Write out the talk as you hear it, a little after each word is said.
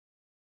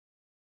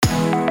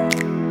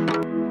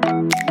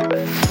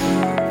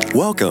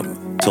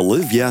Welcome to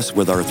Live Yes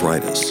with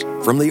Arthritis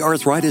from the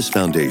Arthritis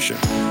Foundation.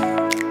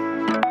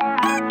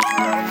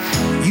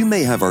 You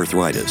may have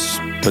arthritis,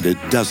 but it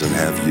doesn't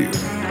have you.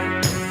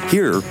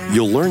 Here,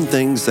 you'll learn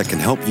things that can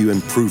help you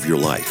improve your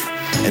life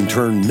and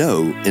turn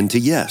no into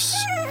yes.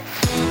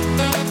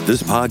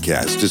 This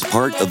podcast is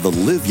part of the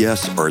Live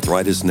Yes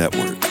Arthritis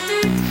Network,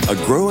 a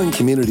growing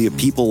community of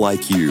people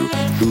like you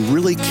who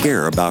really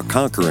care about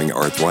conquering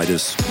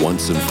arthritis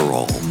once and for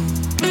all.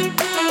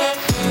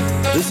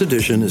 This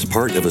edition is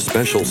part of a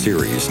special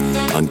series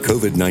on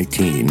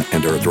COVID-19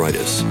 and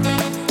arthritis,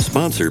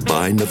 sponsored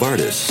by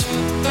Novartis.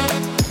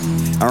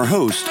 Our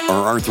hosts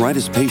are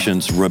arthritis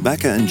patients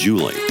Rebecca and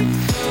Julie,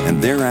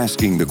 and they're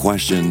asking the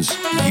questions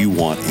you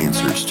want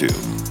answers to.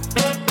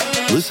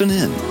 Listen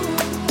in.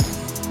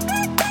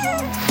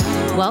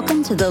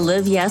 Welcome to the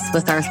Live Yes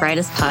with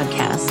Arthritis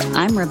podcast.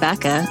 I'm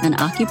Rebecca, an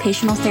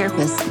occupational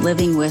therapist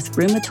living with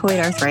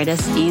rheumatoid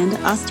arthritis and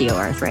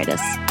osteoarthritis.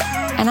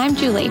 And I'm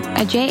Julie,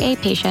 a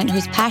JA patient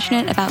who's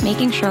passionate about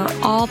making sure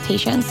all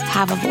patients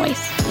have a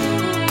voice.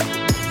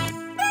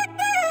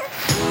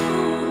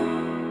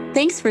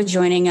 Thanks for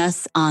joining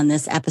us on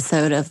this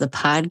episode of the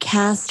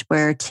podcast,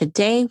 where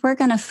today we're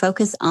going to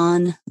focus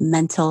on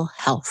mental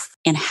health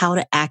and how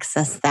to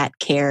access that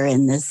care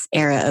in this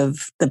era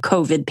of the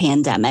COVID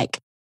pandemic.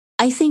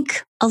 I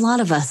think a lot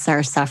of us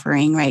are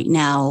suffering right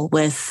now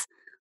with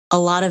a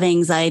lot of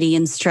anxiety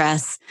and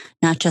stress,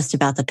 not just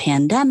about the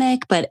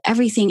pandemic, but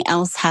everything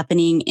else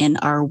happening in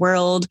our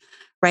world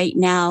right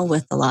now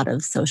with a lot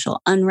of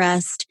social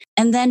unrest.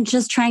 And then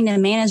just trying to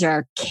manage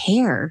our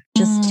care,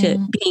 just to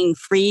being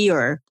free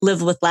or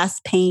live with less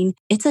pain.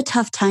 It's a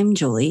tough time,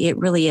 Julie. It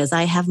really is.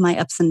 I have my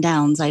ups and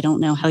downs. I don't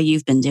know how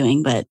you've been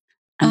doing, but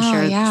I'm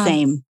sure it's the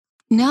same.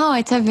 No,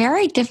 it's a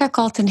very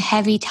difficult and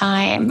heavy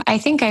time. I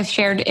think I've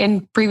shared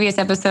in previous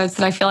episodes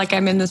that I feel like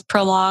I'm in this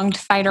prolonged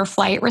fight or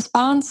flight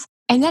response.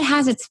 And that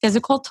has its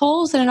physical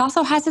tolls, and it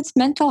also has its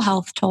mental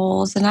health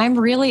tolls. And I'm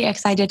really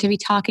excited to be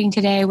talking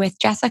today with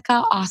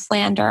Jessica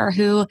Auslander,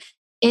 who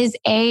is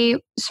a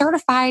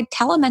certified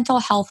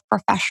telemental health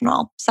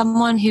professional,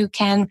 someone who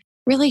can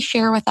really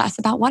share with us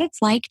about what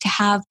it's like to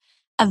have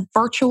a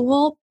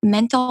virtual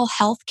mental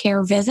health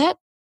care visit,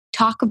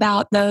 talk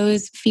about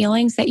those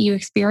feelings that you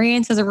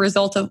experience as a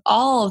result of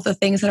all of the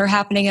things that are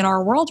happening in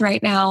our world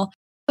right now,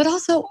 but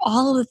also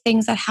all of the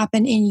things that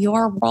happen in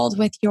your world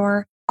with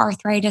your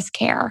arthritis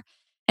care.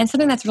 And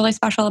something that's really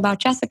special about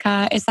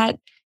Jessica is that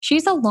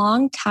she's a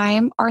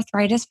longtime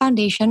Arthritis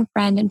Foundation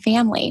friend and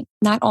family.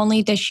 Not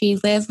only does she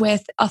live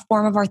with a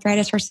form of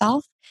arthritis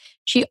herself,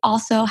 she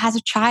also has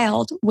a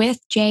child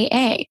with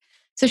JA.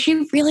 So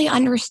she really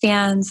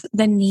understands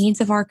the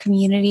needs of our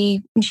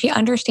community, and she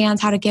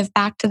understands how to give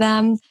back to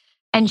them.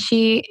 And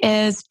she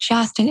is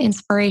just an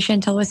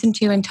inspiration to listen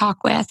to and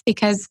talk with,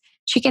 because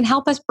she can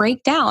help us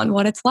break down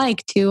what it's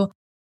like to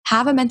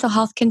have a mental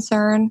health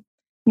concern,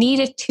 need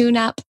a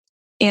tune-up,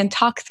 and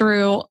talk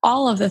through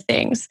all of the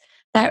things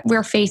that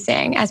we're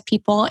facing as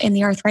people in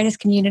the arthritis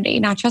community,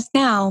 not just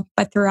now,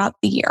 but throughout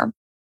the year.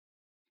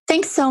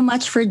 Thanks so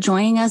much for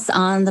joining us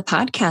on the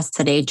podcast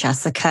today,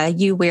 Jessica.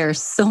 You wear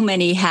so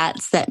many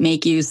hats that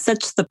make you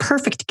such the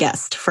perfect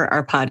guest for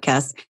our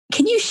podcast.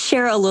 Can you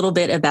share a little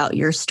bit about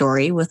your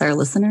story with our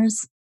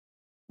listeners?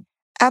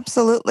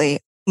 Absolutely.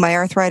 My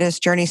arthritis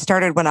journey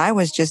started when I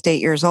was just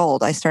 8 years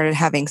old. I started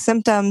having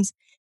symptoms.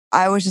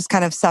 I was just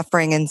kind of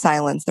suffering in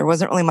silence. There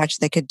wasn't really much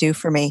they could do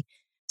for me.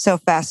 So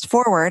fast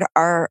forward,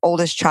 our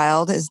oldest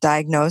child is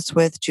diagnosed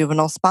with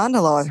juvenile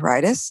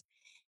spondyloarthritis,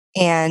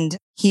 and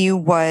he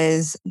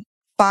was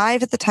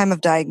 5 at the time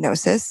of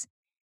diagnosis.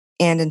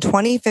 And in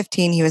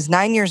 2015, he was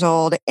 9 years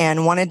old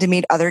and wanted to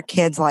meet other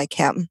kids like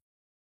him.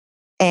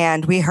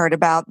 And we heard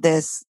about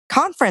this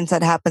conference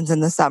that happens in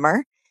the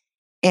summer.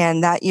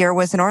 And that year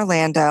was in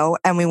Orlando,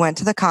 and we went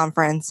to the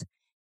conference.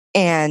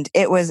 And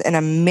it was an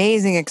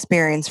amazing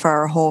experience for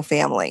our whole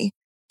family.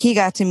 He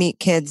got to meet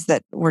kids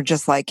that were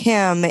just like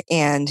him,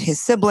 and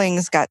his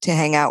siblings got to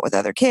hang out with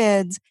other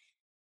kids.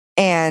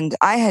 And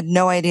I had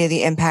no idea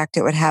the impact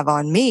it would have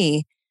on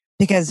me,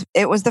 because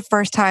it was the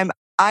first time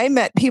I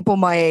met people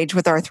my age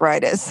with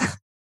arthritis.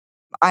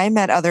 I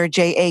met other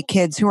JA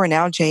kids who are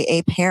now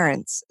JA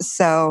parents.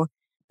 So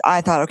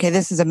I thought, okay,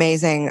 this is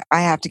amazing.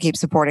 I have to keep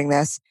supporting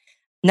this.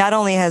 Not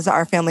only has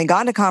our family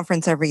gone to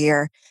conference every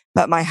year,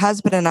 but my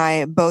husband and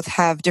I both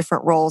have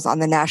different roles on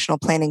the National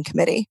Planning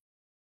Committee.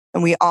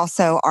 And we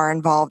also are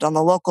involved on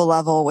the local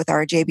level with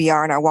our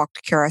JBR and our Walk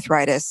to Cure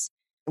Arthritis.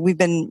 We've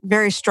been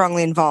very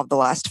strongly involved the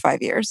last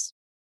 5 years.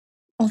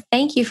 Well,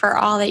 thank you for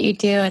all that you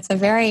do. It's a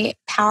very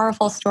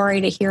powerful story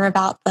to hear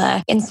about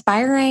the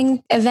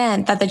inspiring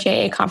event that the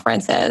JA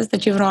conference is, the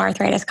Juvenile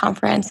Arthritis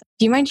Conference.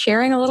 Do you mind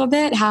sharing a little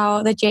bit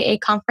how the JA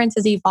conference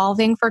is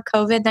evolving for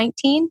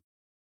COVID-19?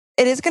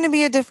 It is going to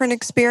be a different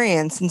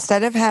experience.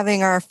 Instead of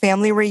having our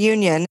family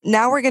reunion,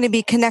 now we're going to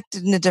be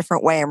connected in a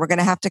different way, and we're going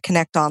to have to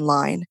connect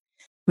online.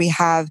 We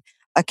have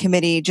a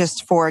committee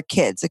just for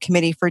kids, a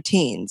committee for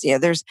teens.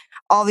 There's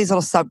all these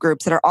little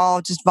subgroups that are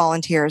all just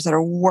volunteers that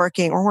are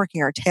working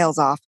our tails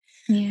off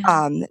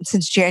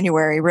since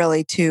January,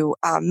 really, to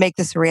make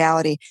this a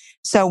reality.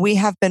 So we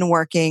have been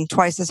working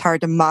twice as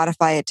hard to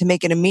modify it, to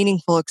make it a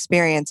meaningful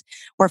experience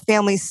where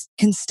families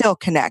can still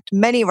connect.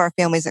 Many of our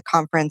families at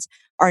conference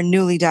are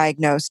newly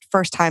diagnosed,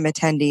 first-time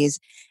attendees,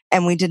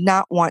 and we did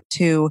not want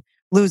to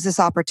lose this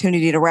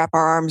opportunity to wrap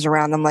our arms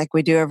around them like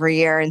we do every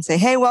year and say,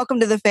 hey,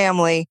 welcome to the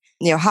family.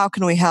 How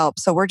can we help?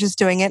 So we're just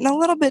doing it in a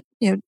little bit,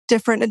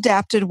 different,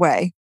 adapted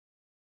way.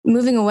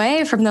 Moving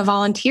away from the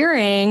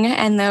volunteering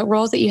and the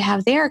roles that you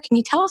have there, can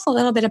you tell us a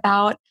little bit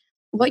about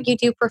what you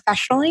do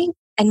professionally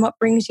and what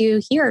brings you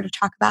here to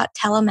talk about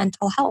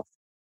telemental health?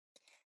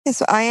 Yeah,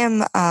 so I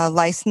am a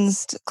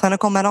licensed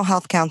clinical mental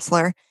health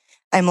counselor.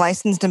 I'm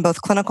licensed in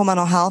both clinical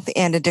mental health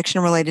and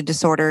addiction-related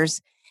disorders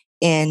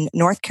in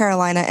North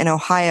Carolina and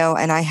Ohio,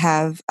 and I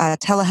have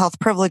telehealth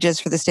privileges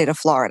for the state of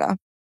Florida.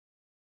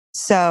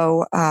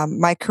 So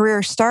my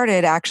career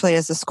started actually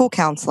as a school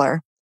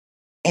counselor,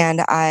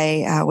 and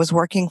I was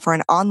working for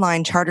an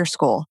online charter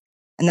school,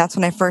 and that's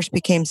when I first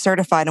became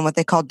certified in what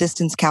they call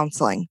distance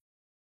counseling.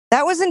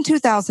 That was in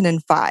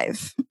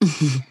 2005.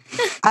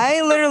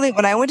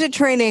 When I went to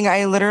training,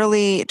 I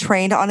literally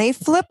trained on a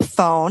flip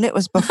phone. It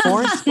was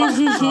before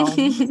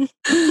smartphone,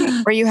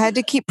 where you had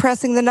to keep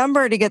pressing the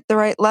number to get the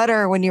right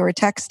letter when you were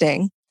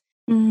texting.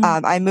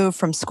 I moved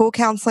from school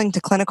counseling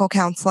to clinical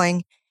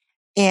counseling,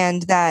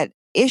 and that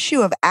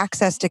issue of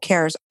access to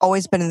care has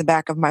always been in the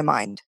back of my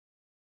mind.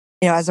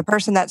 As a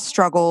person that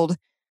struggled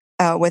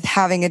with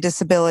having a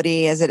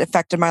disability as it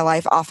affected my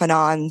life off and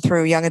on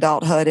through young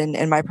adulthood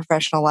and my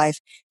professional life,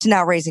 to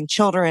now raising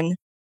children.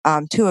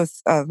 2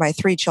 of my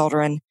 3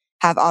 children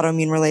have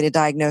autoimmune-related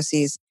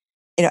diagnoses.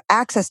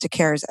 Access to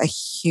care is a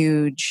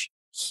huge,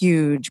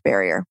 huge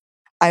barrier.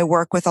 I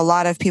work with a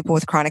lot of people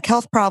with chronic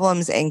health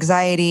problems,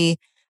 anxiety,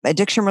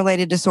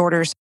 addiction-related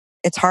disorders.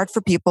 It's hard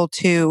for people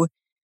to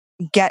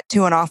get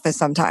to an office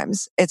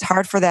sometimes. It's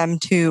hard for them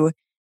to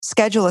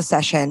schedule a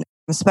session,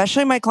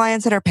 especially my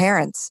clients that are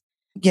parents.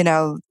 They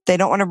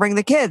don't want to bring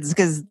the kids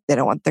because they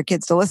don't want their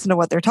kids to listen to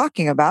what they're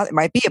talking about. It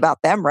might be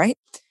about them, right?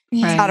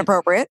 Yeah. It's not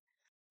appropriate.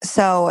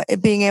 So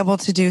being able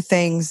to do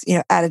things,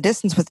 at a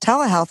distance with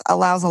telehealth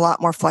allows a lot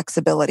more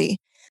flexibility.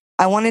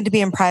 I wanted to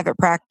be in private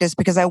practice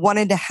because I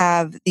wanted to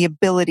have the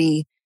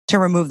ability to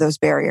remove those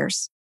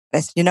barriers. I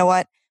said, you know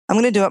what? I'm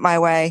going to do it my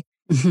way.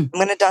 I'm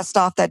going to dust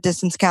off that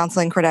distance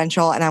counseling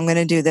credential, and I'm going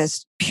to do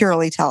this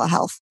purely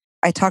telehealth.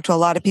 I talked to a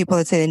lot of people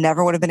that say they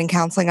never would have been in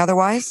counseling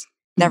otherwise,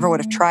 never would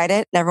have tried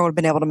it, never would have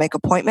been able to make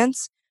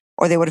appointments,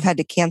 or they would have had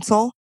to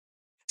cancel.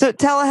 So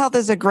telehealth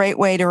is a great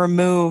way to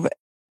remove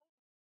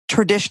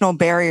traditional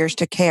barriers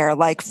to care,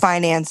 like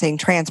financing,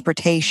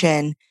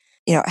 transportation,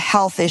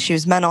 health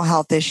issues, mental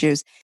health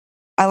issues.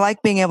 I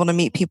like being able to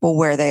meet people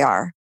where they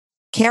are.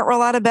 Can't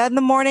roll out of bed in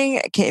the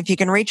morning? If you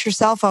can reach your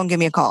cell phone, give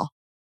me a call.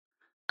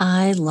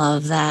 I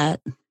love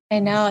that. I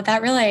know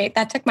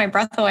that took my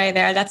breath away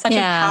there. That's such a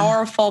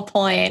powerful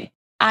point.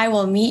 I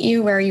will meet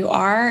you where you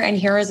are, and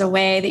here is a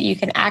way that you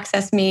can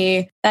access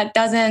me that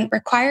doesn't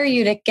require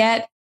you to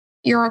get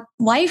your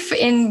life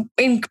in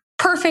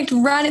perfect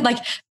run, like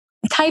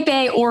type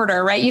A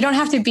order, right? You don't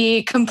have to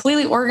be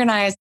completely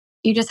organized.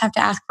 You just have to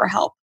ask for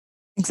help.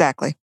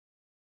 Exactly.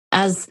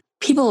 As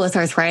people with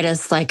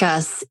arthritis like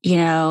us,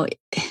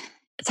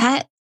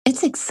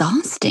 it's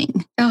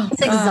exhausting.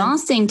 It's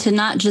exhausting to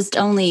not just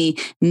only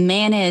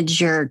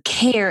manage your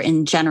care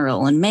in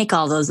general and make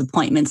all those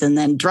appointments and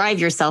then drive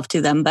yourself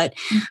to them. But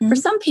for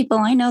some people,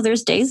 I know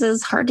there's days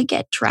it's hard to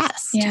get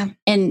dressed. Yeah.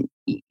 And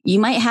you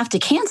might have to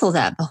cancel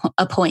that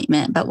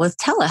appointment. But with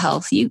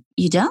telehealth,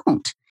 you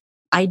don't.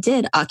 I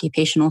did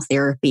occupational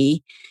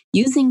therapy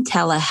using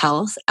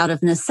telehealth out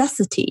of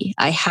necessity.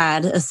 I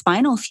had a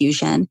spinal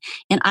fusion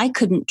and I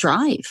couldn't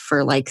drive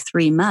for like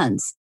 3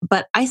 months,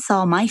 but I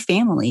saw my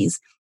families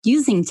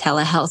using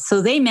telehealth.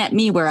 So they met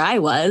me where I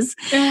was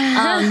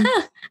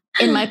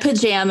in my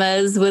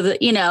pajamas with, a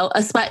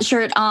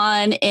sweatshirt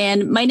on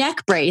and my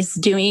neck brace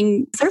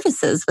doing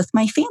services with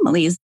my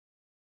families.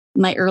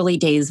 My early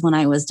days when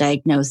I was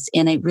diagnosed,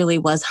 and it really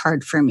was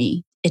hard for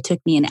me. It took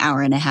me an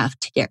hour and a half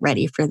to get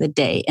ready for the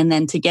day and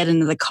then to get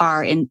into the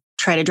car and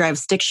try to drive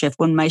stick shift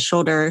when my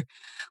shoulder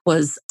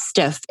was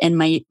stiff and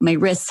my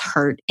wrists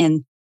hurt,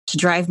 and to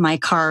drive my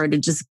car to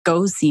just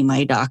go see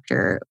my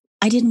doctor.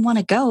 I didn't want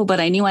to go, but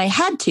I knew I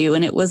had to,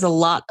 and it was a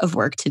lot of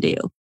work to do.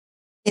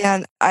 Yeah,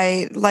 and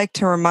I like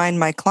to remind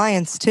my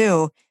clients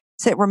too,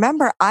 say,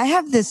 remember, I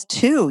have this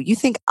too. You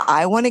think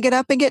I want to get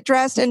up and get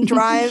dressed and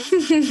drive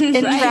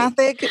in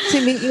traffic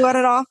to meet you at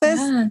an office?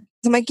 Yeah.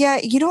 I'm like, yeah,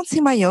 you don't see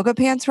my yoga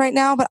pants right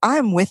now, but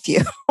I'm with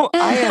you.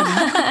 I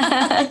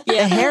am.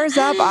 The hair's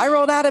up. I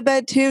rolled out of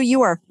bed too.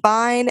 You are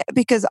fine.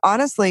 Because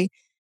honestly,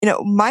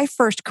 my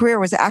first career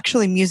was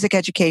actually music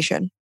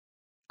education.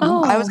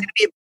 Oh. I was going to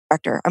be a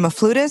director. I'm a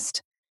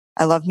flutist.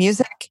 I love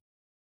music.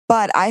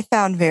 But I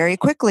found very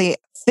quickly,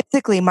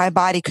 physically, my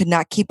body could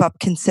not keep up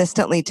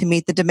consistently to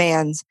meet the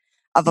demands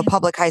of a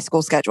public high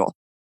school schedule.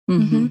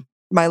 Mm-hmm.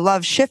 My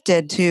love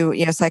shifted to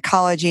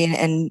psychology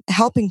and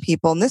helping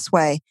people in this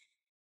way.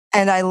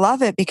 And I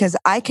love it because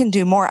I can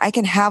do more. I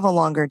can have a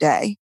longer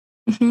day.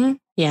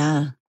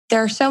 Yeah.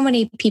 there are so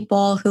many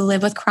people who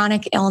live with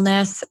chronic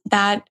illness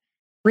that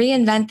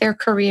reinvent their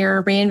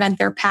career, reinvent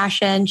their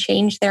passion,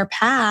 change their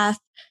path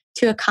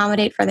to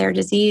accommodate for their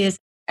disease.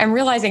 I'm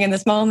realizing in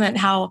this moment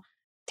how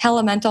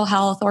telemental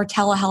health or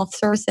telehealth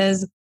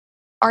services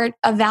are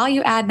a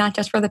value add, not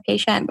just for the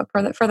patient, but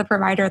for the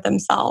provider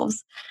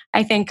themselves.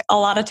 I think a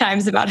lot of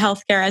times about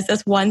healthcare as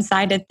this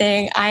one-sided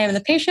thing. I am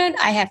the patient.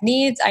 I have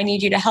needs. I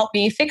need you to help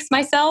me fix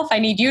myself. I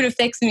need you to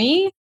fix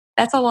me.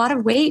 That's a lot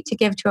of weight to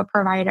give to a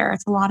provider.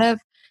 It's a lot of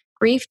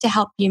grief to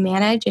help you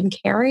manage and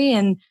carry.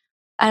 And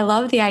I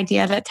love the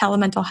idea that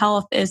telemental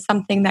health is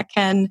something that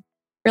can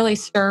really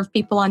serve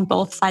people on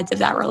both sides of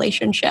that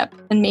relationship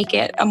and make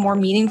it a more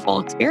meaningful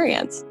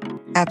experience.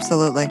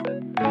 Absolutely.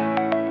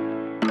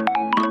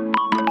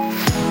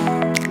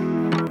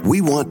 We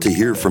want to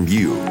hear from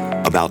you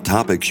about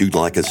topics you'd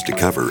like us to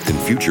cover in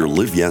future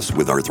Live Yes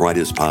with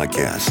Arthritis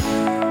podcasts.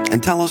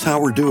 And tell us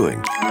how we're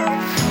doing.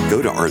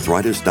 Go to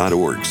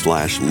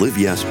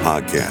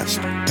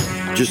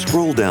arthritis.org/liveyesPodcast. Just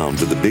scroll down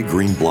to the big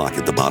green block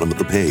at the bottom of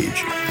the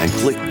page and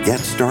click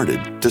Get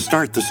Started to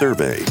start the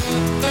survey.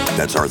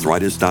 That's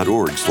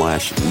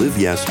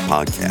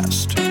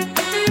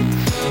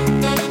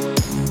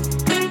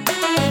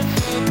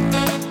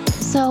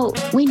arthritis.org/liveyesPodcast. So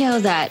we know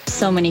that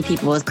so many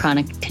people with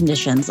chronic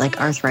conditions like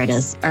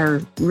arthritis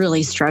are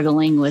really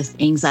struggling with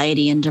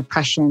anxiety and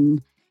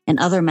depression and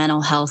other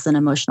mental health and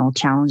emotional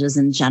challenges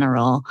in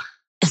general,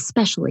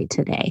 especially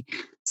today.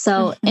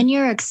 So in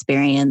your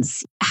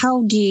experience,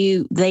 how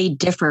do they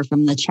differ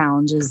from the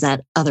challenges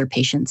that other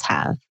patients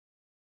have?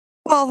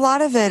 Well, a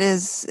lot of it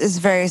is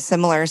very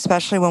similar,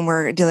 especially when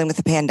we're dealing with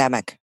a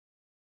pandemic.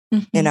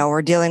 You know,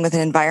 we're dealing with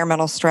an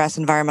environmental stress,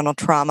 environmental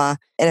trauma.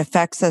 It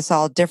affects us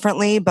all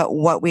differently, but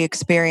what we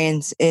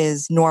experience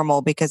is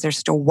normal because there's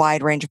still a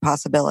wide range of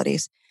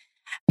possibilities.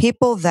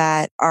 People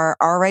that are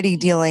already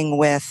dealing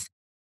with,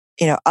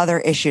 other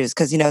issues,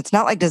 because, it's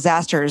not like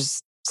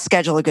disasters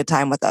schedule a good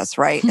time with us,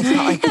 right? It's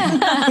not like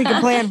we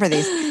can plan for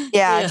these.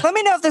 Yeah. Let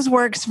me know if this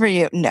works for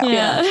you. No.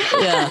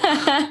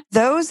 Yeah.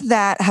 Those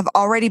that have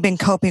already been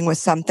coping with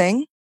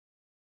something,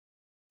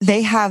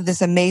 they have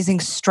this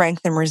amazing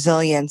strength and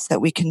resilience that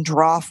we can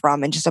draw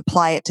from and just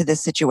apply it to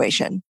this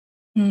situation.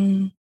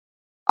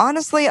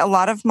 Honestly, a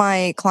lot of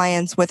my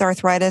clients with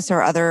arthritis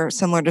or other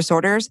similar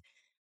disorders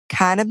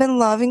kind of been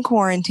loving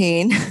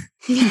quarantine, kind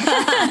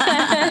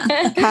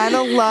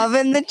of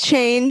loving the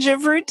change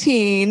of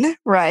routine,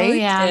 right? Oh,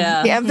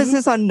 yeah. The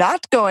emphasis on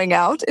not going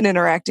out and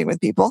interacting with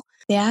people.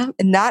 Yeah.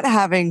 And not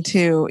having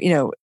to,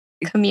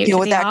 Commute deal to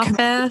with the that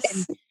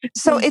office.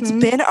 So it's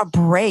been a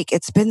break.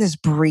 It's been this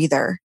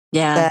breather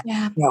that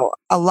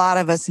a lot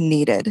of us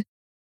needed.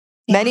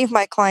 Many of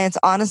my clients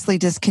honestly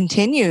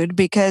discontinued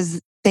because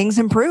things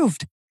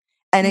improved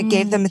and it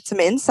gave them some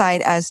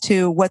insight as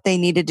to what they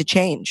needed to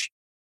change.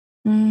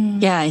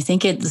 Yeah, I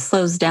think it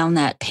slows down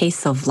that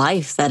pace of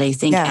life that I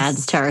think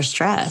adds to our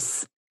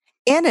stress.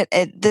 And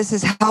this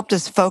has helped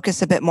us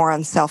focus a bit more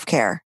on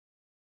self-care.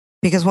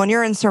 Because when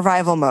you're in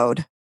survival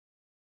mode,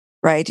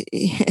 right,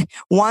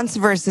 wants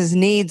versus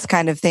needs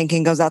kind of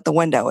thinking goes out the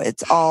window.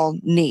 It's all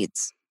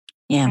needs.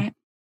 Yeah.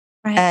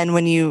 Right. And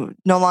when you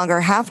no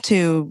longer have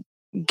to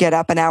get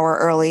up an hour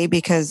early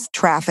because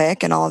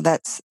traffic and all of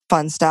that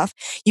fun stuff,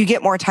 you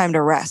get more time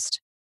to rest.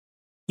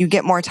 You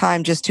get more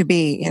time just to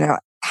be,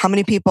 how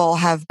many people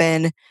have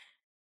been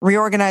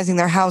reorganizing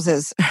their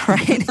houses,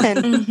 right?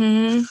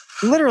 And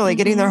literally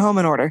getting their home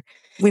in order.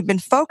 We've been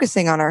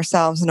focusing on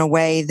ourselves in a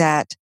way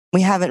that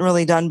we haven't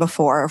really done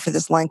before for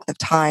this length of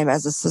time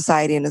as a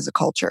society and as a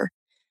culture.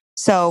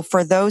 So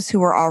for those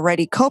who are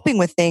already coping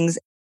with things,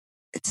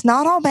 it's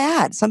not all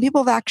bad. Some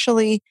people have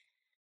actually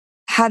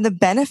had the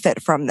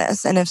benefit from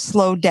this and have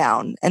slowed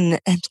down and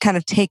have kind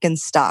of taken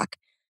stock.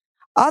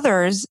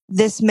 Others,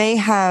 this may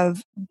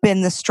have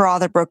been the straw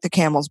that broke the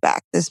camel's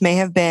back. This may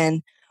have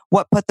been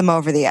what put them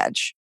over the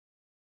edge.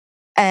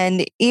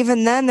 And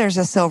even then, there's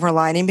a silver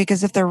lining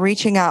because if they're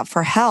reaching out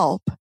for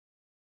help,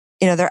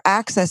 they're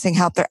accessing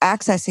help, they're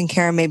accessing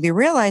care, and maybe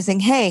realizing,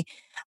 hey,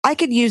 I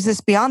could use this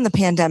beyond the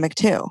pandemic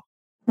too.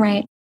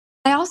 Right.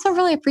 I also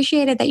really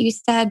appreciated that you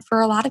said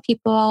for a lot of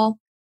people,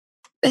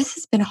 this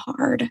has been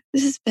hard.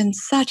 This has been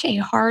such a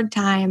hard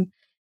time.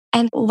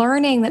 And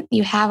learning that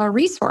you have a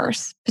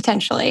resource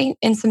potentially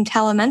in some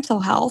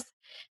telemental health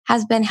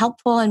has been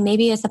helpful and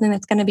maybe is something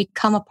that's going to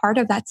become a part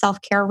of that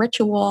self-care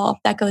ritual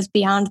that goes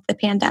beyond the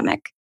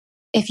pandemic.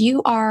 If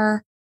you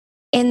are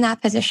in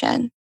that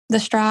position, the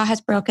straw has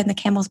broken the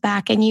camel's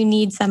back and you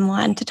need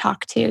someone to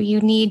talk to,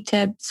 you need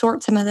to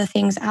sort some of the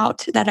things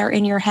out that are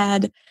in your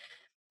head.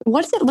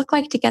 What does it look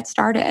like to get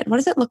started? What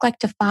does it look like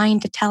to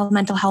find a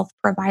telemental health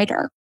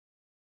provider?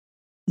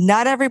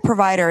 Not every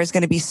provider is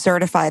going to be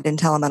certified in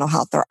telemental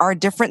health. There are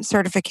different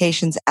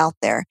certifications out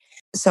there.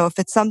 So if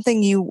it's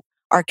something you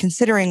are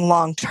considering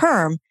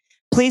long-term,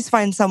 please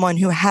find someone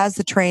who has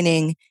the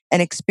training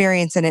and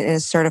experience in it and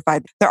is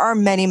certified. There are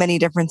many, many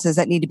differences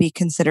that need to be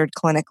considered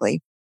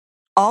clinically.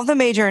 All the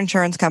major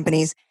insurance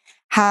companies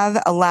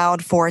have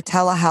allowed for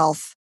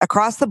telehealth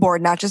across the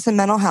board, not just in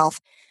mental health,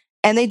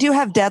 And they do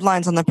have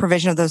deadlines on the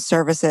provision of those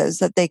services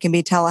that they can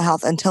be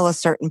telehealth until a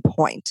certain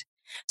point.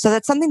 So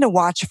that's something to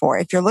watch for.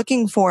 If you're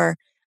looking for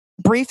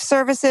brief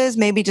services,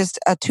 maybe just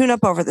a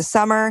tune-up over the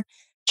summer,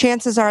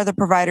 chances are the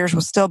providers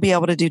will still be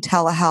able to do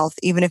telehealth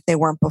even if they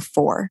weren't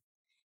before.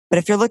 But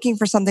if you're looking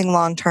for something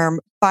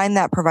long-term, find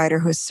that provider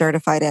who's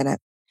certified in it.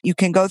 You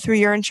can go through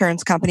your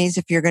insurance companies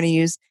if you're going to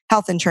use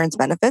health insurance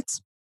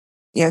benefits.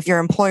 If your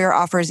employer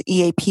offers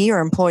EAP or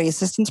Employee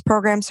Assistance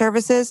Program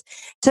services,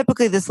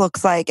 typically this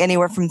looks like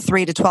anywhere from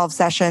 3 to 12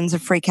 sessions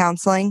of free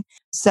counseling.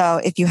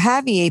 So if you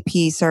have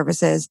EAP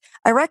services,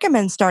 I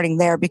recommend starting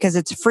there because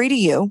it's free to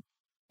you.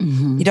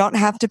 Mm-hmm. You don't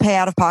have to pay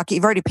out of pocket.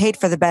 You've already paid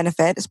for the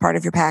benefit as part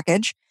of your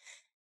package.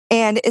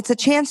 And it's a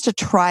chance to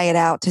try it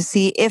out to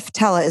see if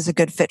Tela is a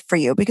good fit for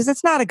you because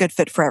it's not a good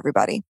fit for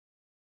everybody.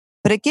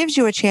 But it gives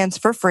you a chance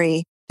for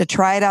free to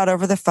try it out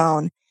over the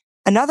phone.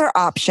 Another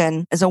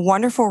option is a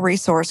wonderful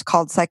resource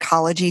called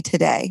Psychology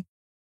Today.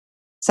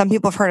 Some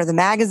people have heard of the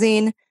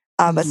magazine,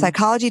 but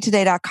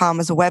psychologytoday.com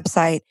is a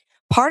website.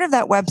 Part of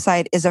that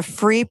website is a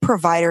free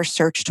provider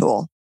search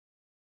tool.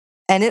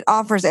 And it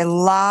offers a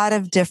lot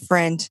of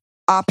different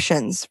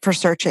options for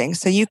searching.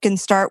 So you can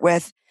start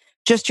with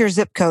just your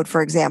zip code,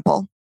 for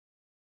example,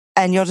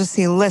 and you'll just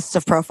see lists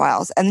of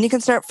profiles. And then you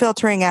can start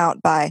filtering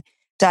out by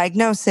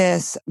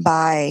diagnosis,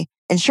 by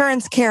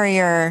insurance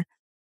carrier,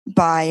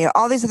 by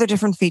all these other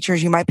different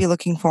features you might be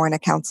looking for in a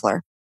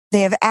counselor.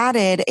 They have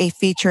added a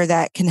feature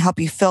that can help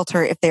you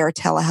filter if they are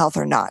telehealth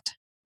or not.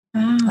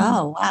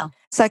 Oh, wow.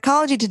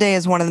 Psychology Today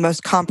is one of the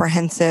most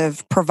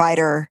comprehensive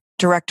provider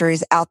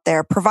directories out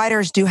there.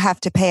 Providers do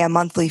have to pay a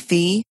monthly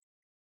fee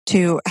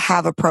to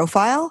have a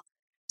profile.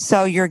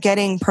 So you're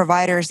getting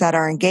providers that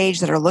are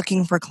engaged, that are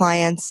looking for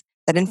clients.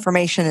 That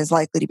information is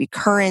likely to be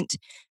current,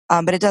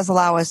 but it does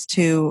allow us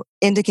to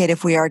indicate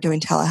if we are doing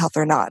telehealth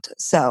or not.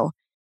 So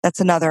that's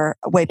another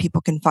way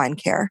people can find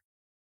care.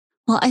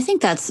 Well, I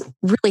think that's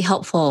really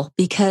helpful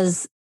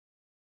because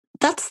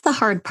that's the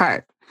hard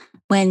part.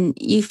 When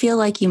you feel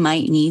like you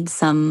might need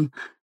some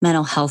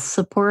mental health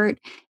support,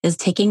 is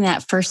taking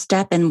that first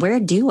step. And where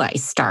do I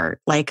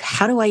start? Like,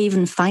 how do I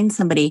even find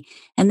somebody?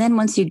 And then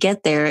once you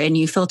get there and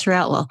you filter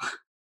out, well,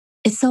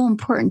 it's so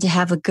important to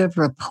have a good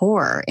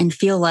rapport and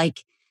feel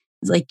like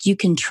you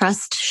can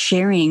trust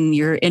sharing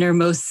your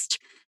innermost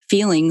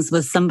feelings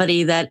with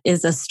somebody that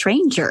is a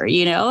stranger,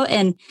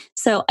 And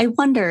so I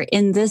wonder,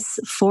 in this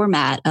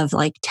format of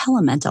like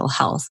telemental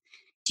health,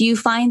 do you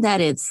find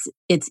that it's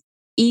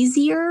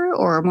easier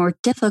or more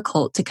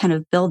difficult to kind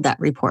of build that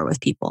rapport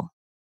with people?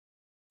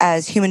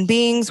 As human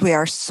beings, we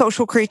are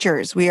social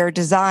creatures. We are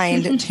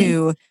designed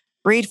to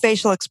read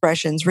facial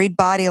expressions, read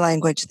body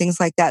language,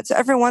 things like that. So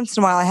every once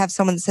in a while, I have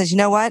someone that says, you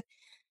know what?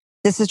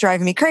 This is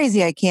driving me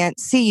crazy. I can't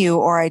see you,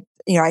 or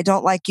I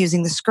don't like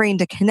using the screen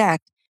to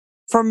connect.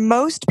 For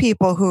most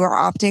people who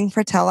are opting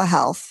for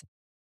telehealth,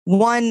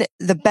 one,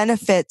 the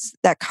benefits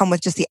that come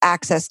with just the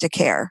access to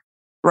care,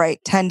 right,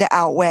 tend to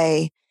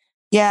outweigh,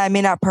 I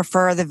may not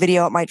prefer the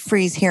video. It might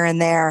freeze here and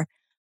there,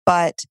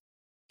 but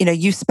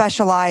you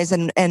specialize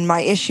in my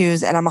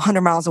issues and I'm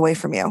 100 miles away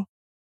from you.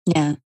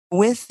 Yeah.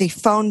 With the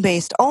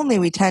phone-based only,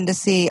 we tend to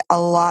see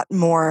a lot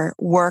more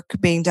work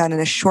being done in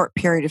a short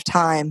period of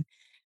time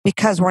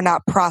because we're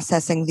not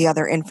processing the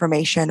other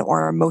information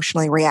or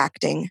emotionally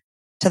reacting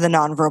to the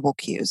nonverbal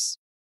cues.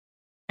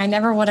 I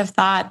never would have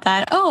thought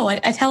that,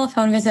 a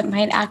telephone visit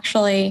might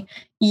actually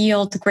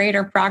yield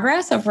greater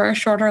progress over a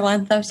shorter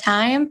length of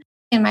time.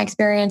 In my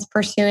experience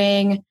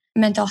pursuing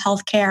mental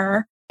health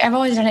care, I've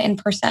always done it in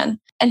person.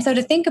 And so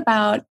to think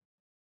about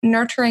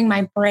nurturing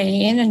my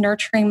brain and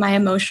nurturing my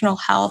emotional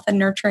health and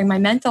nurturing my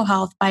mental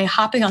health by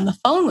hopping on the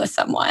phone with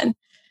someone,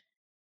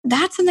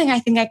 that's something I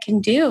think I can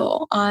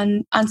do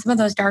on some of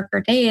those darker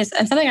days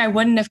and something I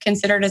wouldn't have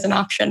considered as an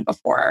option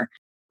before.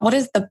 What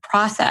is the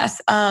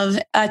process of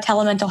a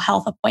telemental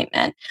health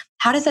appointment?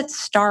 How does it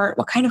start?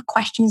 What kind of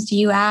questions do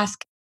you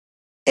ask?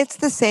 It's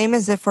the same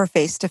as if we're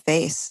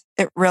face-to-face.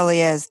 It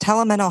really is.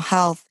 Telemental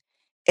health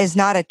is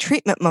not a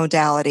treatment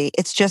modality.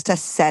 It's just a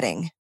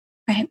setting.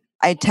 Right.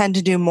 I tend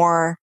to do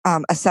more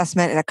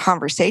assessment in a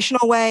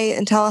conversational way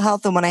in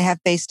telehealth than when I have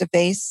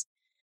face-to-face,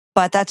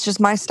 but that's just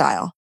my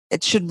style.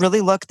 It should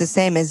really look the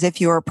same as if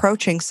you're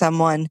approaching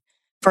someone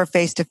for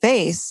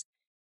face-to-face.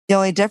 The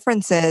only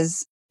difference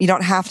is you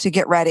don't have to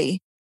get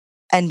ready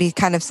and be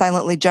kind of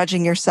silently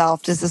judging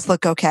yourself. Does this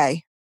look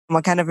okay?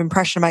 What kind of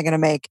impression am I going to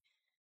make?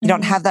 You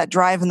don't have that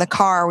drive in the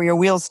car where your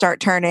wheels start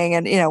turning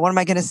and, what am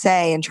I going to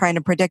say and trying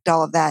to predict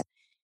all of that.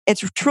 It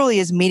truly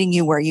is meeting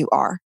you where you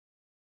are.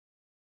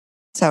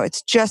 So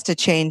it's just a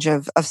change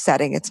of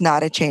setting. It's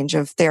not a change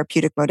of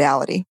therapeutic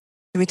modality.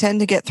 We tend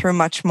to get through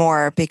much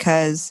more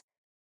because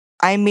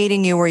I'm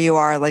meeting you where you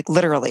are, like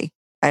literally.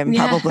 I'm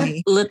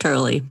probably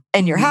literally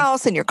in your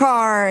house, in your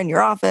car, in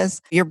your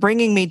office. You're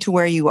bringing me to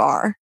where you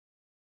are.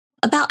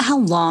 About how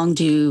long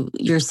do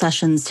your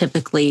sessions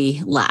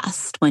typically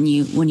last when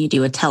you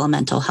do a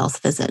telemental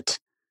health visit?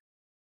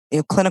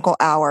 Clinical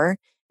hour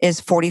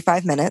is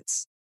 45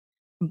 minutes.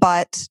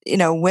 But,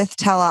 with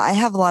Tela, I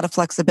have a lot of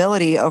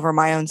flexibility over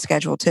my own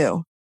schedule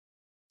too.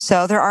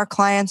 So there are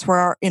clients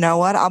where, you know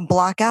what, I'll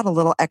block out a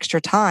little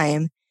extra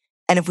time.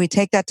 And if we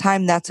take that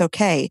time, that's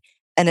okay.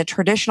 In a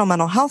traditional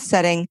mental health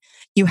setting,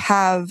 you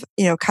have,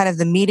 kind of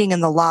the meeting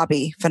in the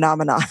lobby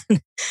phenomenon.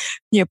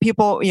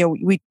 People,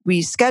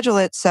 we schedule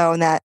it so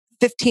in that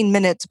 15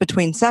 minutes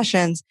between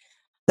sessions,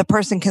 the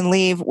person can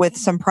leave with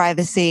some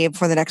privacy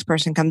before the next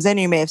person comes in.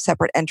 You may have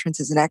separate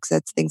entrances and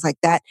exits, things like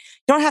that.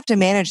 You don't have to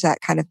manage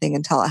that kind of thing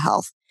in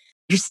telehealth.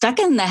 You're stuck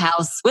in the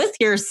house with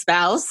your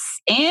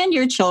spouse and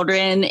your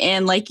children.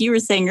 And like you were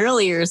saying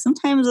earlier,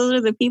 sometimes those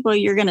are the people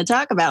you're going to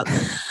talk about.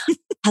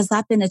 Has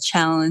that been a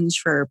challenge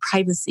for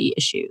privacy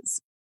issues?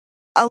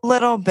 A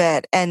little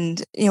bit.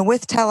 And,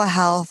 with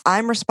telehealth,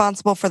 I'm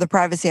responsible for the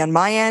privacy on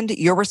my end.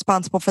 You're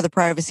responsible for the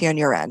privacy on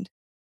your end.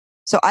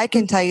 So I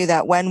can tell you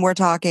that when we're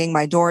talking,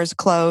 my door is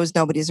closed,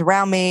 nobody's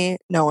around me,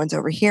 no one's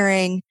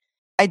overhearing.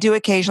 I do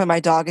occasionally, my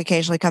dog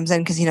occasionally comes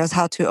in because he knows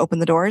how to open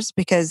the doors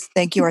because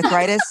thank you,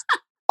 arthritis.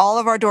 All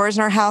of our doors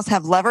in our house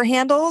have lever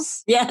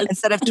handles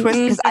instead of twist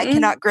because I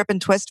cannot grip and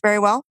twist very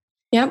well.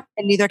 Yep.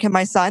 And neither can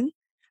my son.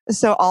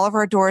 So all of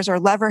our doors are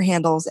lever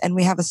handles and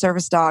we have a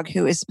service dog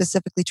who is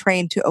specifically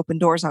trained to open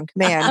doors on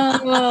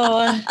command.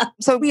 Oh.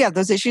 So we have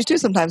those issues too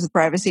sometimes with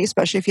privacy,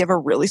 especially if you have a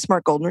really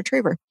smart golden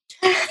retriever.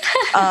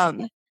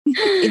 I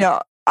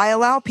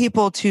allow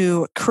people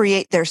to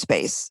create their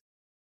space.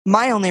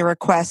 My only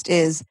request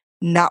is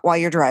not while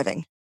you're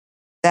driving.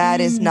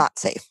 That is not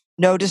safe.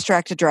 No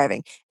distracted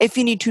driving. If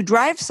you need to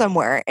drive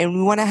somewhere and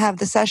we want to have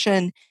the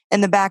session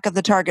in the back of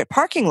the Target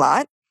parking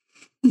lot,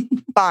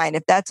 fine.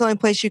 If that's the only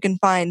place you can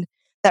find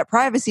that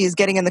privacy is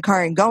getting in the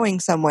car and going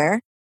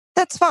somewhere,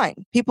 that's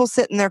fine. People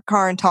sit in their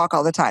car and talk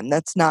all the time.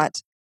 That's not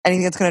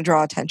anything that's going to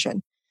draw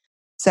attention.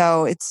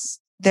 So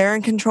they're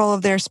in control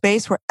of their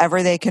space.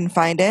 Wherever they can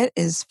find it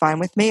is fine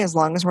with me as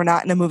long as we're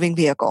not in a moving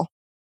vehicle.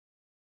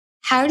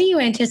 How do you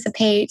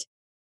anticipate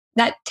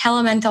that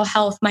telemental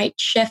health might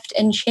shift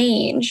and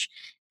change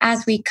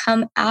as we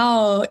come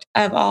out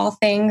of all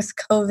things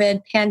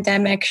COVID,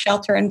 pandemic,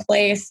 shelter in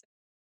place?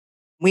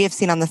 We have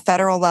seen on the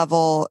federal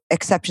level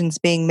exceptions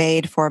being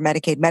made for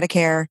Medicaid,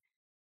 Medicare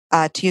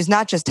to use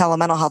not just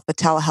telemental health, but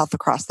telehealth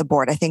across the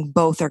board. I think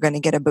both are going to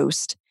get a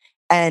boost.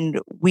 And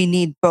we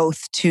need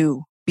both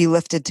to be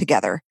lifted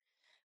together.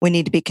 We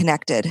need to be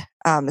connected.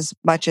 As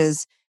much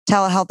as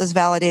telehealth is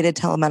validated,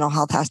 telemental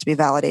health has to be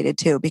validated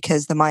too,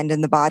 because the mind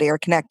and the body are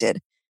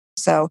connected.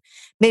 So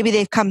maybe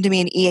they've come to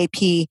me in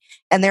EAP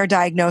and their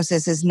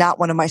diagnosis is not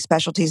one of my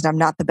specialties and I'm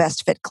not the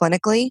best fit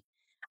clinically.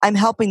 I'm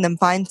helping them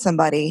find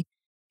somebody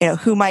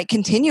who might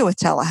continue with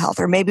telehealth,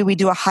 or maybe we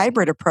do a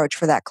hybrid approach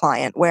for that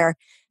client where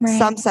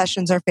some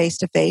sessions are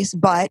face-to-face,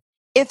 but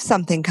if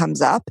something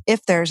comes up,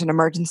 if there's an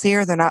emergency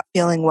or they're not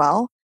feeling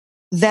well,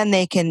 then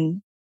they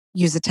can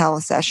use a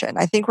telesession.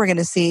 I think we're going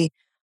to see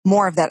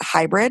more of that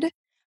hybrid,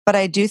 but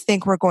I do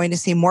think we're going to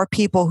see more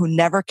people who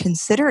never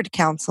considered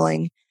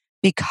counseling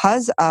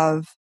because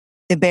of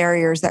the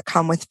barriers that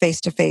come with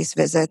face-to-face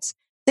visits.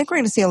 I think we're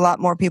going to see a lot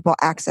more people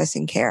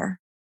accessing care.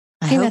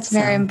 I think that's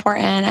very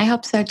important. I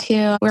hope so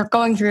too. We're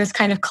going through this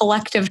kind of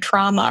collective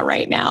trauma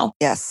right now.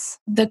 Yes.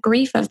 The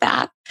grief of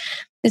that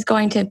is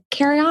going to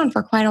carry on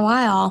for quite a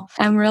while.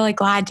 I'm really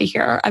glad to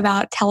hear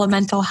about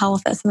telemental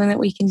health as something that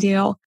we can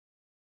do.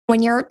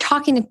 When you're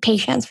talking to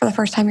patients for the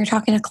first time, you're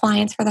talking to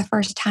clients for the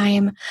first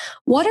time,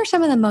 what are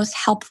some of the most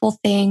helpful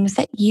things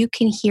that you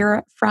can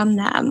hear from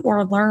them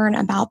or learn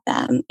about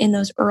them in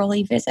those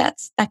early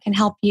visits that can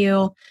help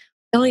you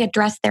really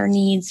address their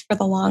needs for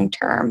the long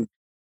term?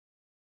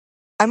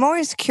 I'm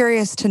always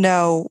curious to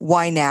know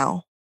why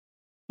now?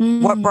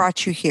 What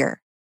brought you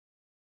here?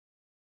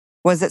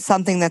 Was it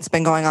something that's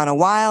been going on a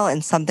while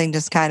and something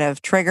just kind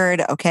of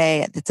triggered?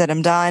 Okay, that's it,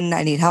 I'm done.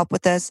 I need help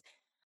with this.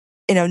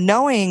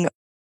 Knowing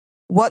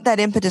what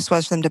that impetus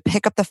was for them to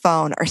pick up the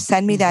phone or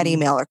send me that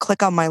email or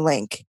click on my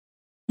link.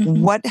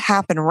 What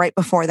happened right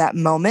before that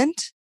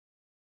moment?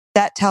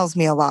 That tells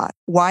me a lot.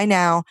 Why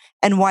now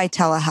and why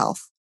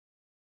telehealth?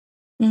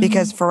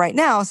 Because for right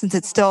now, since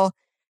it's still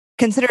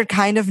considered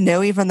kind of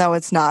new, even though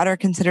it's not, or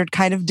considered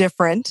kind of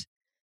different,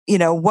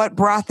 what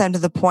brought them to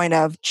the point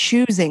of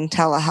choosing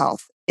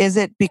telehealth? Is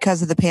it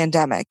because of the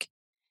pandemic?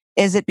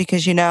 Is it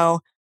because,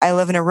 I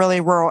live in a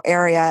really rural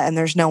area and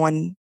there's no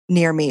one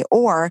near me?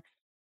 Or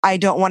I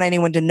don't want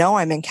anyone to know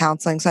I'm in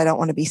counseling, so I don't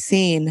want to be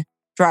seen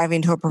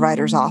driving to a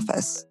provider's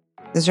office.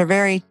 Those are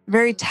very,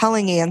 very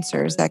telling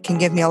answers that can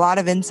give me a lot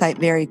of insight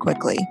very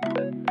quickly.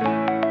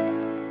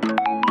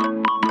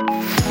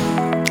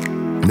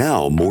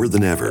 Now more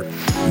than ever,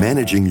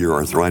 managing your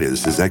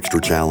arthritis is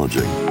extra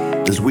challenging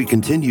as we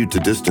continue to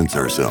distance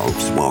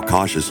ourselves while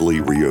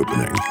cautiously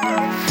reopening.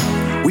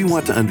 We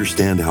want to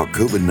understand how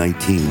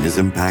COVID-19 is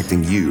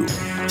impacting you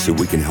so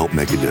we can help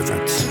make a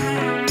difference.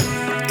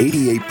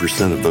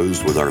 88% of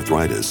those with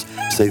arthritis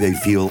say they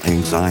feel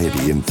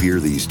anxiety and fear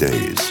these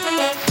days.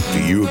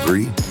 Do you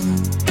agree?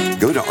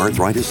 Go to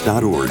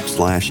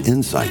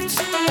arthritis.org/insights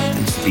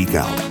and speak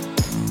out.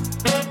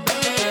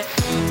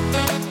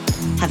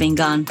 Having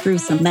gone through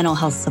some mental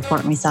health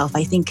support myself,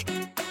 I think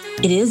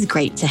it is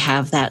great to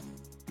have that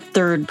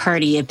third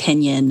party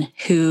opinion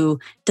who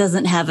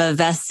doesn't have a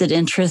vested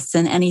interest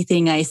in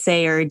anything I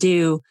say or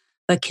do,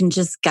 but can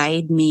just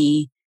guide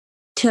me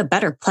to a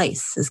better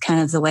place, is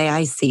kind of the way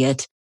I see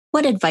it.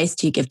 What advice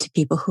do you give to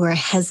people who are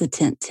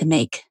hesitant to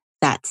make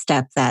that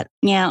step that,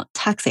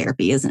 talk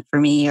therapy isn't for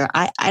me, or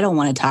I don't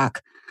want to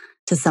talk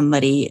to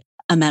somebody,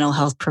 a mental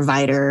health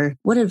provider?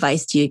 What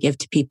advice do you give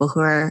to people who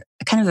are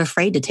kind of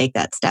afraid to take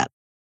that step?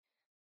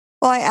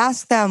 Well, I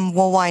ask them,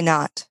 well, why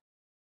not?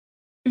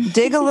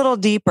 Dig a little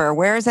deeper.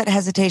 Where is that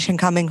hesitation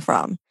coming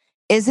from?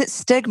 Is it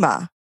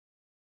stigma?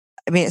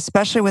 I mean,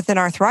 especially within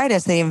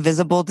arthritis, the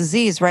invisible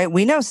disease, right?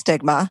 We know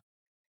stigma.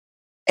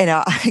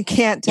 I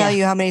can't tell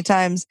you how many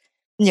times,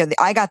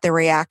 I got the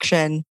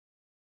reaction,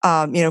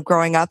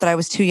 growing up that I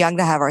was too young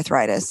to have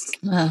arthritis.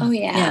 Oh,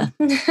 yeah.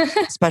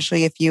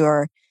 Especially if you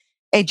are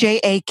a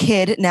JA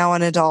kid, now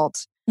an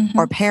adult,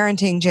 or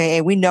parenting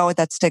JA. We know what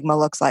that stigma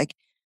looks like.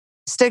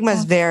 Stigma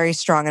is very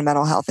strong in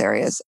mental health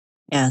areas.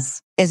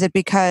 Yes. Is it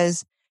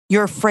because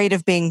you're afraid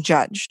of being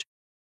judged?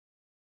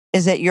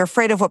 Is it you're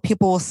afraid of what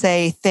people will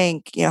say,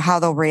 think, how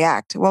they'll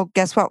react? Well,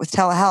 guess what? With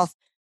telehealth,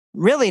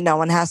 really no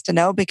one has to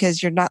know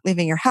because you're not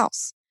leaving your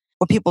house.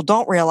 What people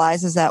don't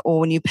realize is that,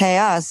 when you pay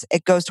us,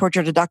 it goes towards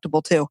your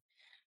deductible too.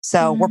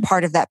 So we're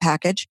part of that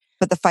package.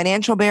 But the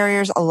financial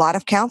barriers, a lot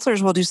of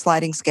counselors will do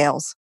sliding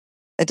scales.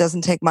 It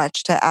doesn't take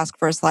much to ask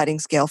for a sliding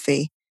scale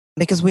fee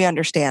because we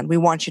understand. We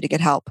want you to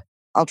get help.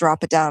 I'll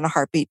drop it down in a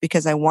heartbeat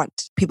because I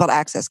want people to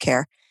access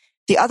care.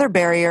 The other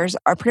barriers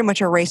are pretty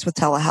much erased with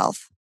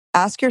telehealth.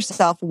 Ask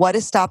yourself, what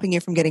is stopping you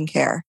from getting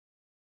care?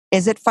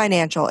 Is it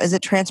financial? Is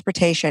it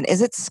transportation?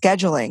 Is it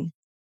scheduling?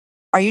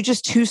 Are you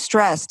just too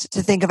stressed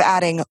to think of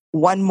adding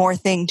one more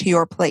thing to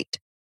your plate?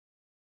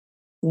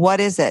 What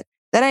is it?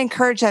 Then I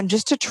encourage them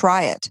just to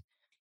try it.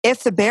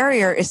 If the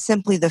barrier is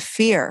simply the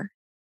fear,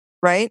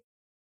 right?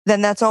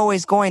 Then that's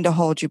always going to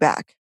hold you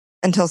back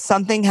until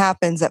something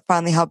happens that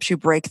finally helps you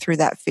break through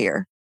that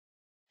fear.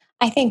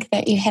 I think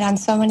that you hit on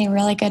so many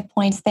really good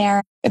points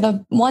there.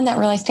 The one that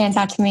really stands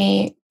out to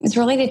me is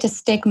related to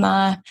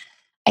stigma.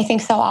 I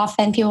think so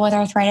often people with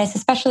arthritis,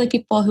 especially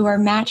people who are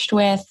matched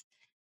with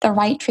the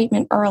right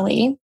treatment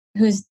early,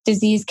 whose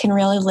disease can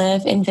really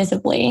live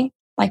invisibly.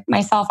 Like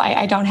myself,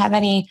 I don't have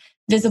any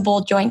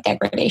visible joint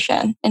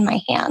degradation in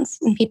my hands.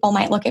 And people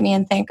might look at me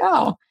and think,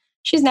 oh,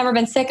 she's never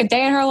been sick a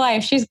day in her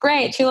life. She's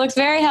great. She looks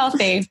very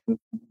healthy.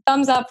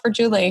 Thumbs up for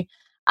Julie.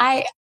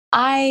 I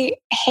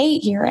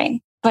hate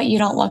hearing, but you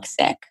don't look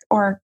sick,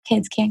 or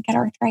kids can't get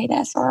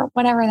arthritis, or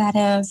whatever that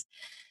is.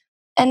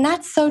 And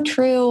that's so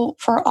true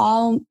for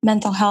all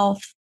mental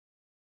health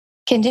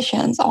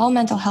conditions, all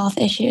mental health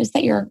issues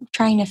that you're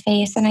trying to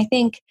face. And I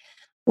think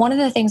one of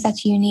the things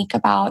that's unique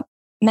about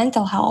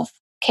mental health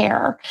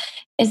care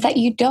is that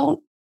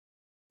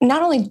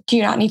not only do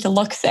you not need to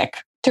look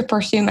sick to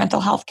pursue mental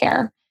health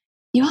care,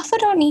 you also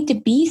don't need to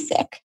be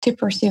sick to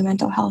pursue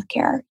mental health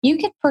care. You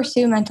can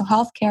pursue mental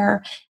health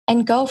care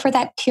and go for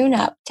that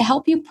tune-up to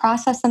help you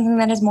process something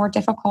that is more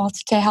difficult,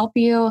 to help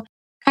you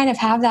kind of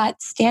have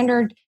that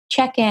standard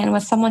check-in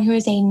with someone who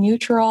is a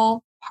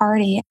neutral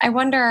party. I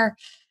wonder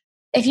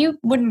if you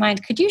wouldn't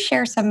mind, could you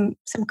share some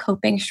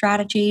coping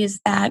strategies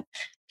that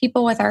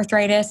people with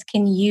arthritis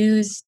can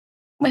use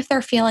if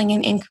they're feeling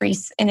an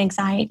increase in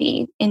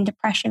anxiety, in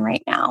depression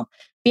right now?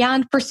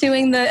 Beyond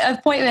pursuing the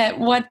appointment,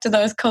 what do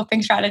those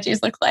coping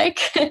strategies look like?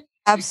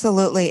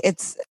 Absolutely.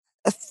 It's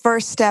a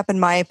first step, in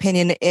my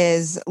opinion,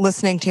 is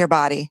listening to your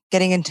body,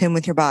 getting in tune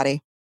with your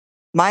body.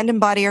 Mind and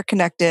body are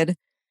connected.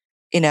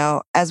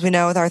 As we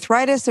know with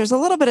arthritis, there's a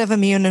little bit of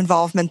immune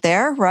involvement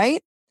there,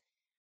 right?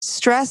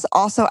 Stress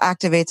also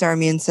activates our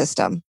immune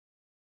system.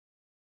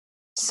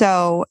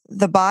 So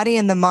the body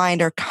and the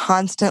mind are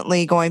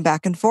constantly going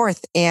back and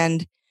forth,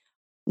 and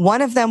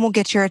one of them will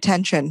get your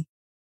attention.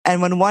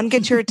 And when one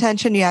gets your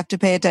attention, you have to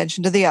pay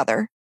attention to the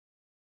other.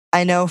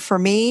 I know for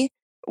me,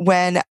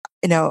 when,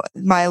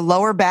 my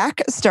lower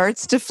back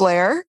starts to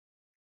flare,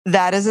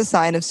 that is a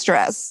sign of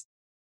stress.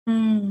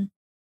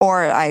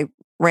 Or I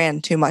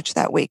ran too much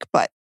that week.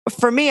 But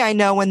for me, I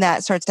know when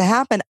that starts to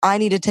happen, I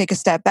need to take a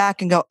step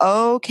back and go,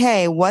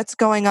 okay, what's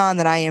going on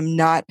that I am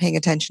not paying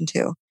attention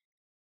to?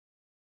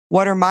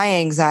 What are my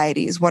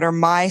anxieties? What are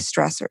my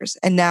stressors?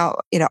 And now,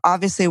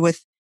 obviously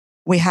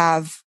we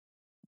have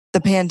the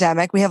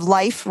pandemic, we have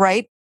life,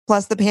 right?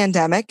 Plus the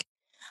pandemic,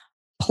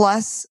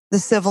 plus the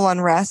civil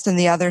unrest and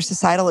the other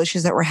societal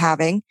issues that we're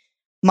having.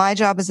 My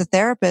job as a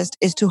therapist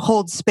is to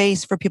hold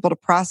space for people to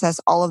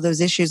process all of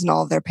those issues and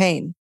all of their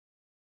pain.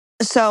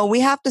 So we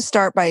have to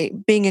start by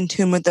being in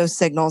tune with those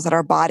signals that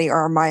our body or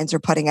our minds are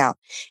putting out.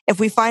 If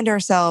we find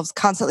ourselves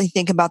constantly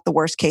thinking about the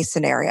worst case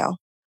scenario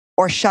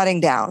or shutting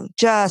down,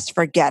 just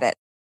forget it.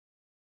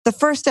 The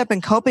first step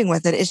in coping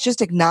with it is just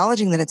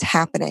acknowledging that it's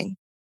happening.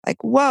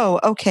 Like,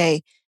 whoa,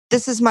 okay,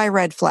 this is my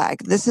red flag.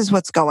 This is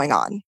what's going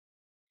on.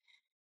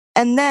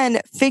 And then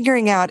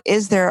figuring out,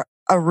 is there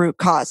a root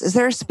cause? Is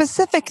there a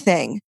specific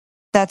thing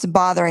that's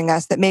bothering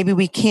us that maybe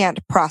we can't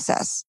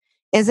process?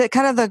 Is it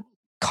kind of the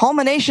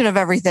culmination of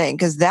everything?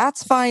 Because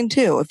that's fine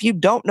too. If you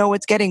don't know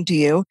what's getting to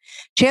you,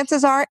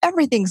 chances are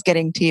everything's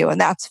getting to you, and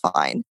that's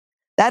fine.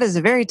 That is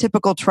a very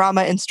typical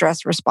trauma and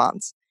stress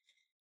response.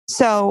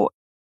 So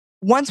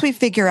once we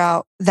figure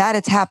out that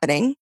it's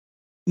happening,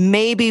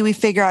 maybe we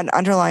figure out an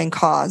underlying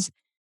cause.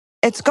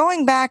 It's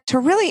going back to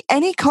really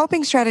any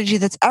coping strategy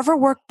that's ever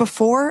worked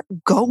before,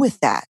 go with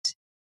that.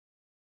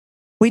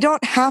 We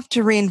don't have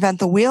to reinvent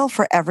the wheel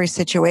for every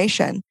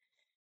situation.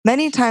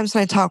 Many times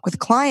when I talk with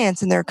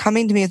clients and they're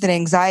coming to me with an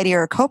anxiety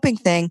or a coping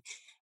thing,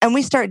 and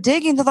we start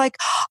digging, they're like,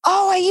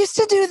 oh, I used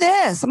to do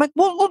this. I'm like,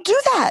 well, we'll do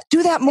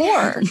that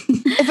more.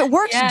 If it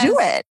works, do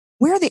it.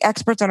 We're the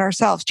experts on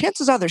ourselves.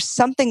 Chances are there's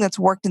something that's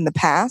worked in the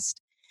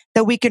past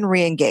that we can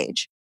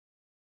re-engage.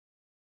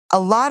 A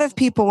lot of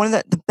people, one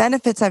of the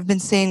benefits I've been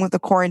seeing with the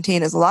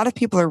quarantine is a lot of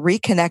people are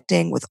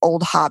reconnecting with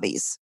old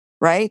hobbies,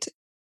 right?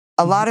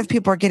 A lot of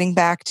people are getting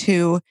back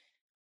to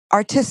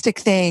artistic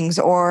things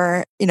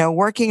or,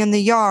 working in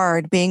the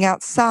yard, being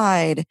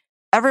outside.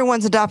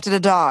 Everyone's adopted a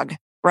dog,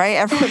 right?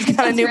 Everyone's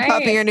got a new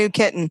puppy or new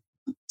kitten.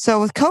 So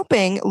with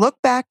coping, look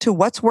back to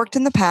what's worked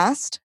in the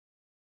past.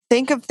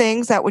 Think of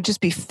things that would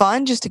just be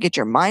fun just to get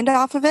your mind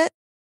off of it.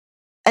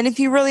 And if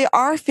you really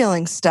are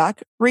feeling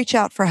stuck, reach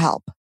out for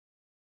help.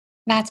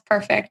 That's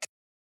perfect.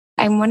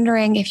 I'm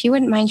wondering if you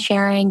wouldn't mind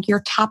sharing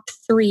your top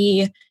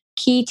 3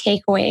 key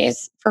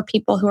takeaways for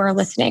people who are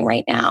listening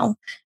right now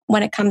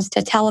when it comes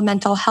to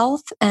telemental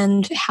health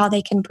and how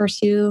they can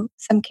pursue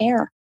some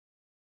care.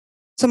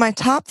 So my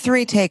top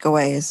 3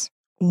 takeaways.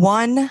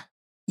 1,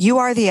 you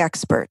are the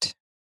expert.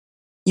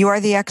 You are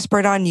the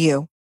expert on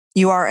you.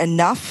 You are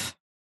enough.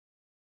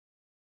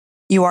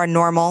 You are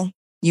normal.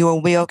 You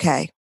will be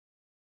okay.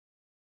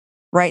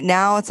 Right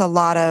now, it's a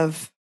lot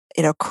of,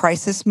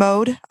 crisis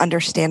mode,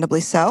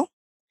 understandably so.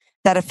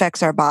 That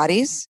affects our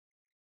bodies.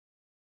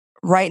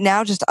 Right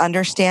now, just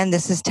understand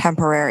this is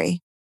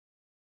temporary.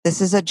 This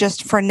is a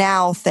just for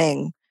now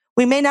thing.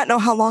 We may not know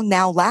how long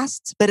now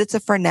lasts, but it's a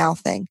for now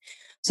thing.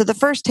 So the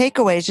first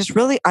takeaway is just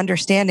really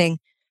understanding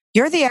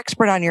you're the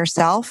expert on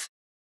yourself.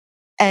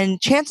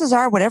 And chances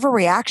are whatever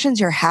reactions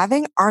you're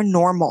having are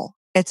normal.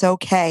 It's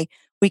okay.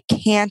 We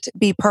can't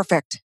be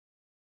perfect.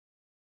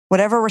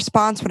 Whatever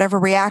response, whatever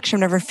reaction,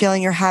 whatever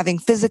feeling you're having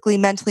physically,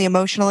 mentally,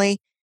 emotionally,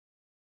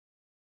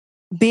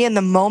 be in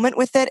the moment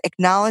with it,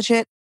 acknowledge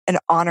it, and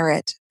honor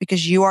it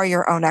because you are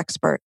your own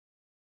expert.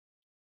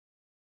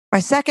 My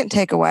second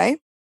takeaway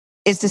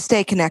is to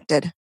stay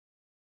connected.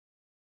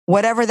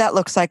 Whatever that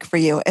looks like for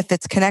you. If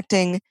it's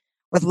connecting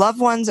with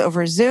loved ones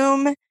over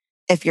Zoom,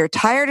 if you're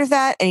tired of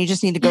that and you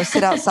just need to go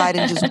sit outside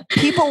and just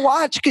people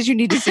watch because you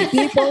need to see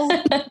people,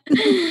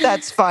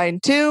 that's fine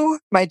too.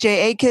 My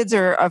JA kids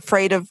are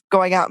afraid of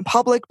going out in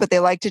public, but they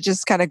like to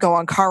just kind of go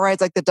on car rides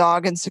like the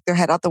dog and stick their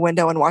head out the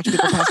window and watch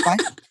people pass by.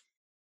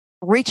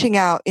 Reaching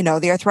out,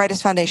 the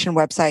Arthritis Foundation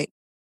website,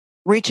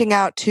 reaching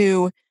out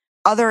to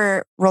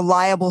other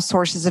reliable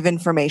sources of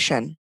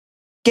information,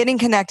 getting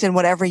connected,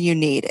 whatever you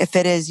need. If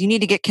it is, you need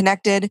to get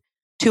connected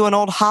to an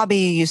old hobby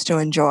you used to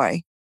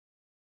enjoy.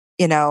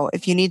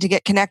 If you need to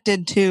get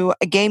connected to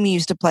a game you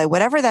used to play,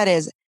 whatever that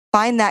is,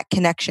 find that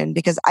connection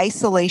because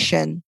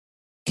isolation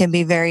can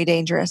be very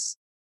dangerous.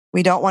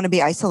 We don't want to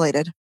be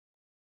isolated.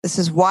 This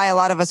is why a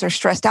lot of us are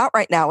stressed out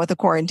right now with the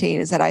quarantine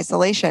is that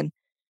isolation.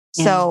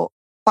 Yeah. So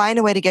find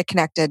a way to get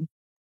connected.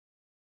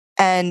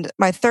 And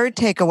my third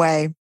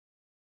takeaway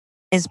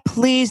is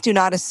please do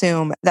not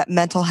assume that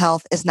mental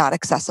health is not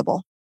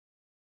accessible.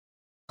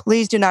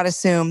 Please do not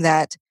assume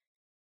that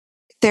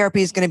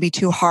therapy is going to be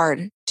too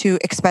hard, too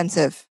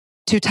expensive,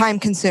 too time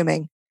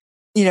consuming.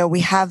 We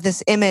have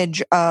this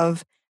image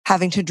of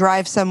having to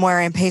drive somewhere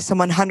and pay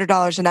someone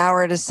 $100 an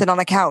hour to sit on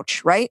a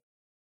couch, right?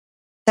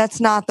 That's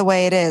not the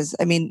way it is.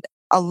 I mean,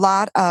 a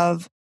lot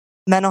of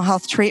mental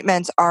health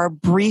treatments are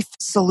brief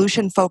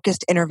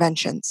solution-focused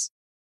interventions.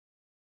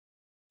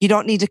 You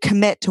don't need to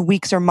commit to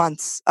weeks or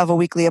months of a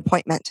weekly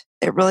appointment.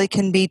 It really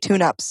can be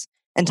tune-ups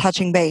and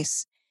touching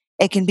base.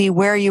 It can be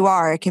where you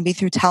are. It can be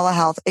through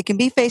telehealth. It can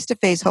be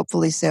face-to-face,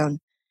 hopefully soon.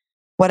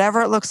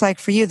 Whatever it looks like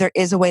for you, there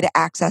is a way to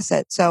access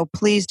it. So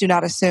please do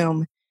not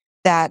assume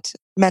that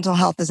mental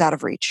health is out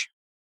of reach.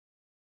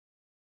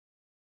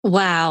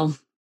 Wow.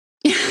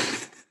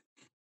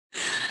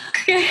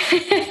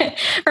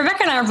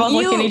 Rebecca and I are both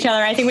looking at each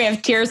other. I think we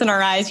have tears in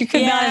our eyes. You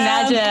could not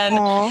imagine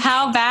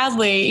how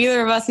badly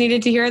either of us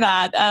needed to hear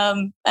that.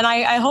 And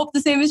I hope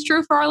the same is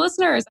true for our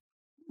listeners.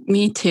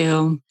 Me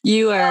too.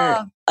 You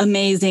are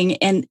amazing.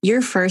 And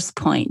your first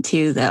point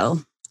too,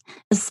 though,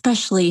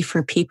 especially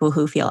for people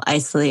who feel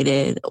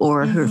isolated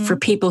or for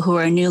people who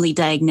are newly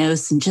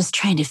diagnosed and just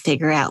trying to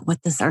figure out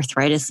what this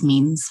arthritis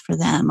means for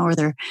them or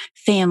their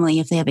family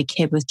if they have a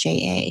kid with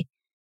JA.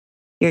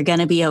 You're going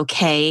to be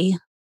okay.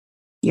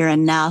 You're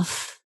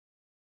enough.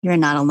 You're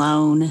not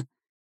alone.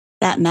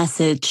 That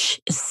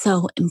message is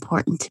so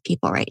important to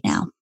people right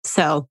now.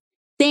 So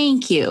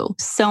thank you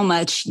so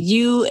much.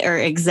 You are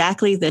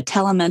exactly the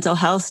telemental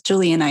health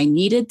Julie and I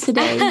needed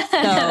today. So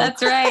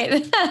that's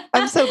right.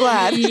 I'm so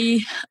glad.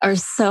 We are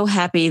so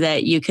happy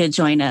that you could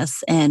join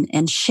us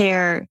and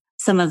share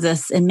some of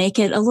this and make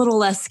it a little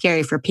less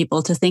scary for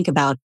people to think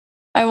about.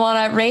 I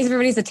want to raise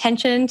everybody's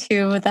attention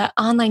to the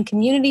online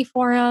community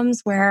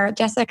forums where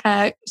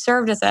Jessica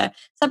served as a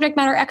subject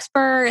matter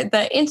expert,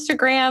 the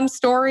Instagram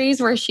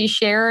stories where she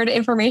shared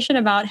information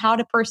about how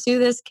to pursue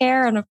this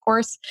care, and of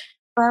course,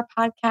 for our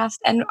podcast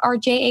and our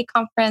JA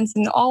conference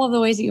and all of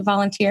the ways that you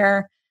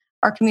volunteer.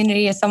 Our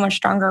community is so much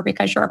stronger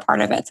because you're a part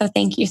of it. So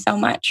thank you so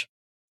much.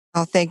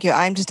 Oh, thank you.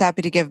 I'm just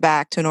happy to give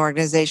back to an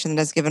organization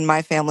that has given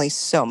my family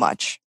so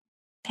much.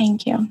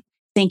 Thank you.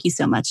 Thank you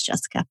so much,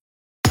 Jessica.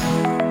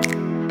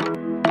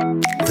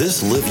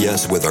 This Live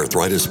Yes with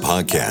Arthritis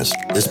podcast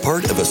is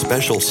part of a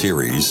special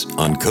series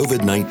on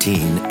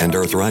COVID-19 and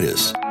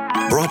arthritis,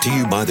 brought to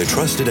you by the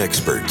trusted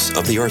experts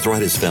of the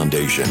Arthritis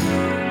Foundation.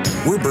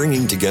 We're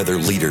bringing together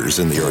leaders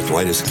in the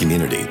arthritis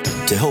community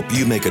to help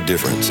you make a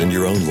difference in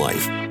your own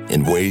life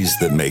in ways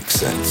that make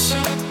sense.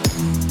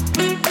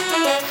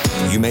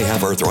 You may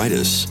have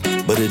arthritis,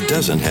 but it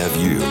doesn't have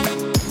you.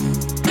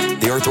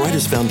 The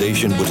Arthritis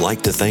Foundation would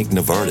like to thank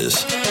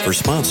Novartis for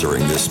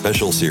sponsoring this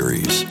special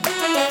series.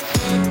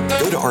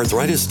 Go to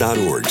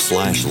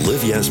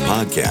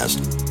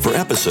arthritis.org/LiveYesPodcast for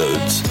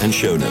episodes and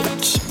show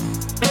notes.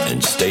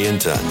 And stay in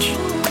touch.